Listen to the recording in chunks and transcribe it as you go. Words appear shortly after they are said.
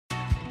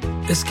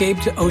Escape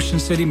to Ocean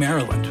City,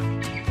 Maryland,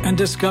 and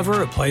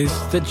discover a place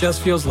that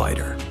just feels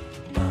lighter,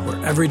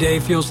 where every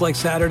day feels like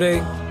Saturday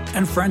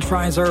and French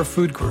fries are a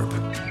food group,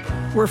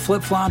 where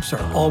flip-flops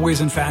are always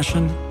in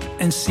fashion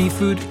and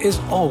seafood is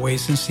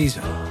always in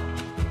season,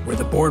 where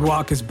the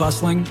boardwalk is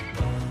bustling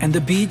and the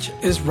beach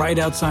is right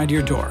outside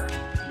your door,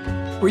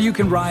 where you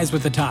can rise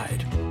with the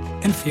tide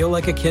and feel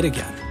like a kid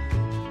again.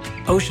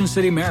 Ocean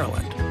City,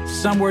 Maryland,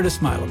 somewhere to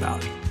smile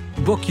about.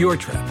 Book your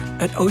trip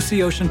at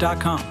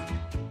OCOcean.com.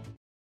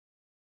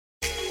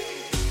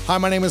 Hi,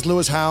 my name is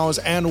Lewis Howes,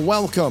 and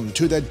welcome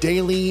to the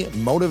Daily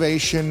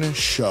Motivation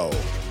Show.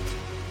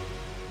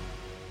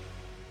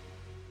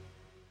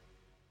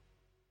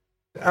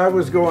 I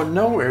was going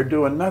nowhere,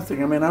 doing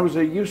nothing. I mean, I was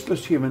a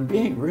useless human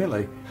being,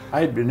 really. I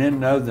had been in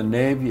and out of the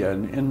Navy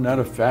and in and out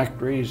of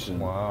factories and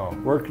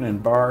working in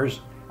bars.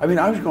 I mean,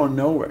 I was going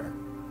nowhere.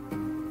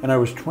 And I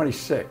was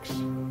 26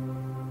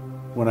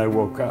 when I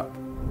woke up.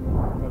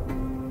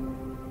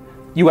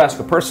 You ask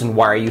a person,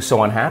 why are you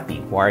so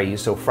unhappy? Why are you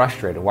so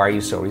frustrated? Why are you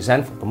so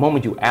resentful? The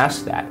moment you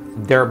ask that,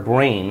 their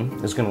brain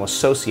is going to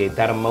associate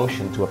that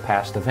emotion to a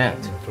past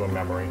event. To a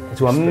memory.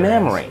 To a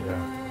memory.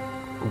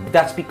 Yeah.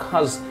 That's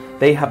because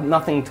they have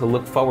nothing to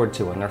look forward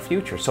to in their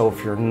future. So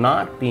if you're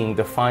not being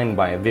defined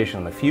by a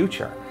vision of the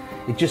future,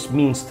 it just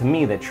means to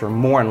me that you're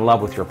more in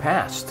love with your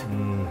past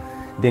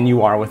than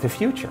you are with the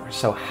future.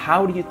 So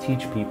how do you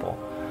teach people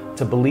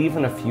to believe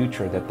in a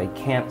future that they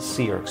can't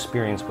see or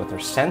experience with their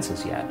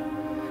senses yet,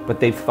 but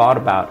they've thought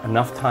about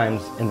enough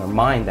times in their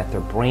mind that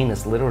their brain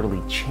is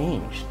literally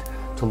changed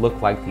to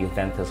look like the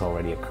event has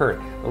already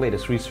occurred? The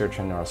latest research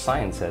in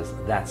neuroscience says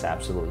that's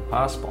absolutely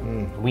possible.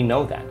 We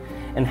know that.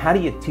 And how do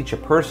you teach a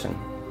person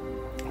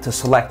to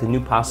select a new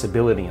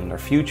possibility in their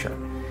future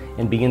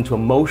and begin to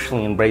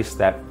emotionally embrace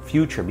that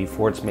future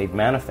before it's made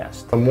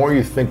manifest? The more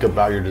you think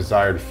about your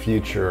desired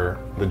future,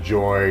 the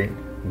joy,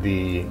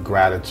 the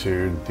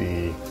gratitude,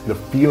 the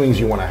feelings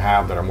you want to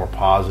have that are more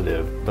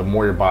positive, the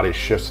more your body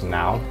shifts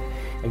now.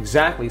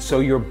 Exactly. So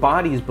your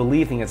body is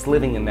believing it's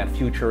living in that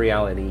future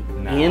reality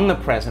in the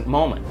present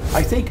moment.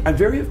 I think I'm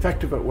very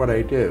effective at what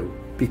I do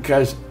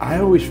because I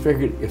always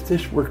figured if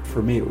this worked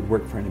for me, it would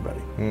work for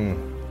anybody.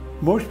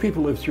 Most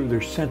people live through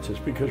their senses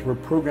because we're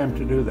programmed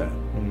to do that.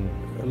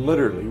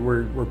 Literally,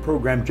 we're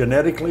programmed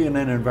genetically and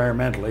then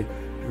environmentally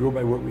to go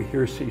by what we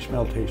hear, see,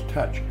 smell, taste,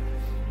 touch.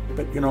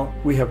 But you know,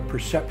 we have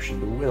perception,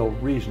 the will,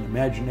 reason,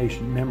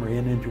 imagination, memory,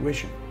 and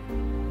intuition.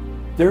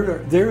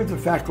 They're the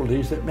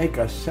faculties that make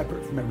us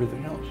separate from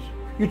everything else.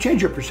 You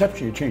change your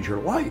perception, you change your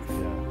life.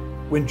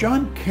 When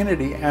John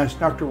Kennedy asked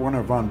Dr.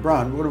 Wernher von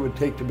Braun what it would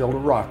take to build a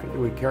rocket that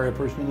would carry a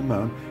person to the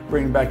moon,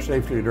 bring him back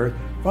safely to Earth,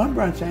 von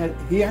Braun said,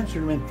 he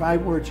answered him in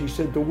 5 words. He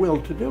said, the will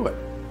to do it.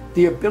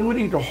 The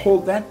ability to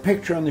hold that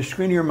picture on the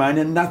screen of your mind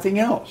and nothing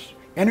else.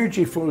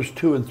 Energy flows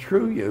to and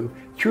through you,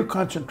 through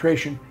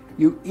concentration.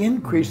 You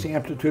increase the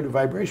amplitude of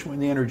vibration when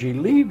the energy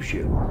leaves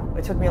you.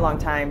 It took me a long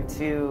time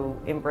to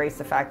embrace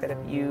the fact that if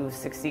you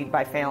succeed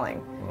by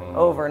failing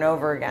over and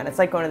over again, it's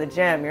like going to the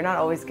gym. You're not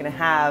always going to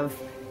have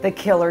the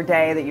killer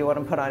day that you want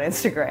to put on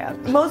Instagram.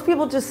 Most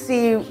people just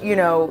see, you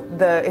know,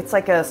 it's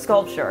like a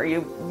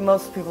sculpture.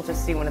 Most people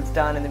just see when it's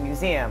done in the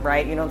museum,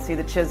 right? You don't see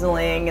the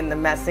chiseling and the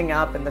messing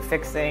up and the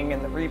fixing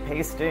and the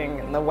repasting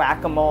and the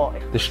whack-a-mole.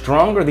 The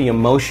stronger the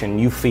emotion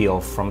you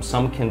feel from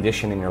some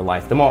condition in your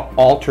life, the more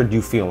altered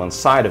you feel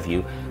inside of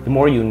you, the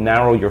more you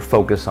narrow your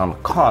focus on the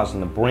cause,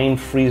 and the brain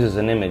freezes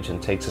an image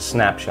and takes a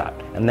snapshot.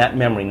 And that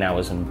memory now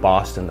is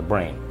embossed in the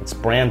brain. It's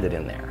branded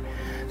in there.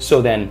 So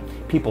then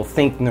people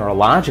think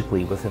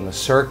neurologically within the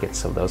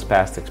circuits of those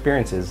past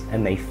experiences,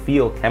 and they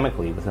feel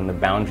chemically within the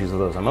boundaries of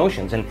those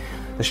emotions. And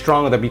the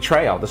stronger the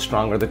betrayal, the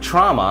stronger the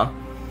trauma,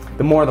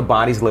 the more the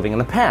body's living in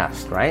the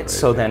past, right?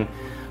 So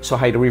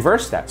how do you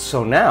reverse that?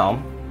 So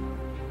now,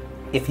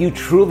 if you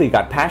truly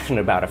got passionate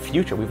about a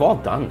future, we've all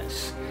done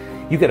this.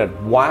 You get a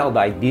wild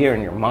idea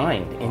in your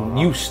mind and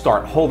you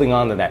start holding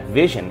on to that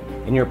vision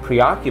and you're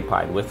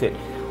preoccupied with it.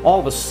 All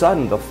of a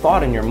sudden, the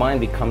thought in your mind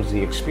becomes the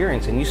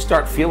experience, and you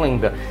start feeling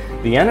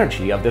the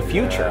energy of the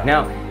future.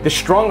 Now, the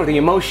stronger the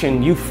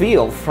emotion you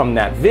feel from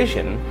that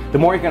vision, the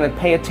more you're going to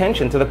pay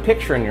attention to the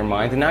picture in your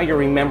mind, and now you're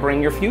remembering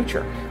your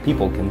future.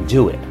 People can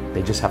do it.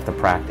 They just have to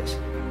practice.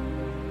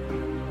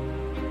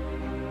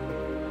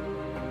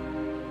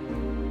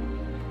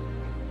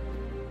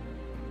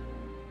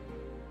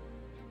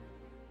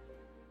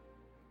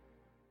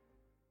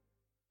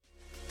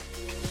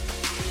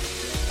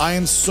 I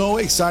am so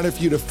excited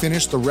for you to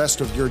finish the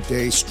rest of your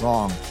day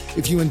strong.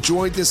 If you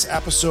enjoyed this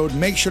episode,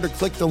 make sure to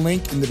click the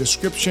link in the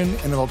description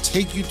and it'll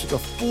take you to the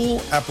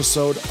full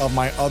episode of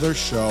my other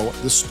show,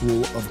 The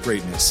School of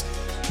Greatness.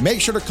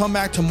 Make sure to come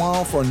back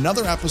tomorrow for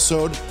another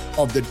episode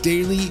of the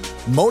Daily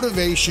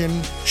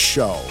Motivation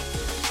Show.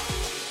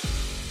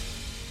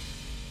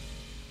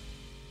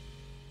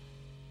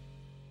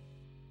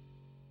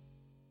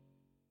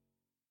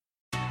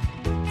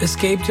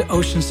 Escape to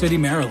Ocean City,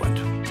 Maryland,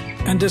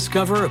 and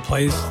discover a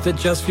place that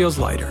just feels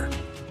lighter,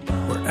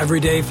 where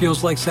every day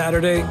feels like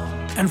Saturday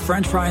and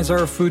French fries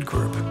are a food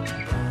group,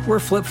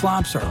 where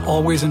flip-flops are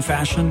always in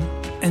fashion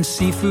and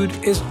seafood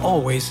is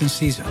always in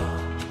season,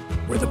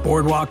 where the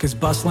boardwalk is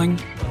bustling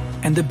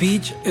and the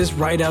beach is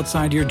right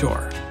outside your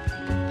door,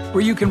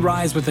 where you can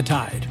rise with the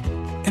tide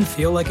and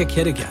feel like a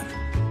kid again.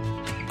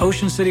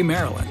 Ocean City,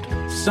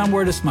 Maryland,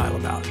 somewhere to smile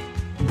about.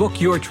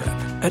 Book your trip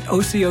at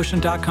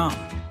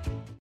OCOcean.com.